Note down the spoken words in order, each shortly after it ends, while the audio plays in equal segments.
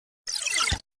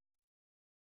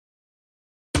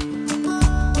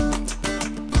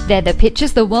They're the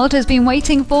pictures the world has been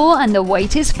waiting for, and the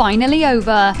wait is finally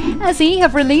over, as E!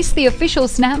 have released the official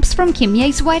snaps from Kim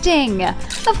Ye's wedding.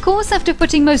 Of course, after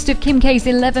footing most of Kim K's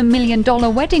 $11 million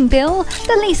wedding bill,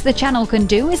 the least the channel can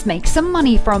do is make some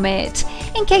money from it.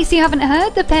 In case you haven't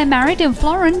heard, the pair married in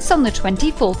Florence on the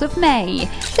 24th of May.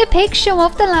 The pics show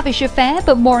off the lavish affair,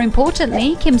 but more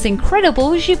importantly, Kim's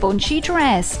incredible Givenchy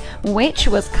dress, which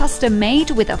was custom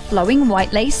made with a flowing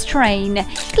white lace train.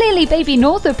 Clearly, baby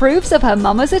North approves of her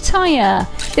mama's attire.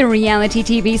 The reality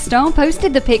TV star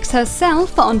posted the pics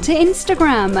herself onto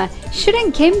Instagram.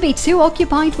 Shouldn't Kim be too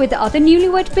occupied with other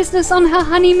newlywed business on her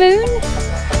honeymoon?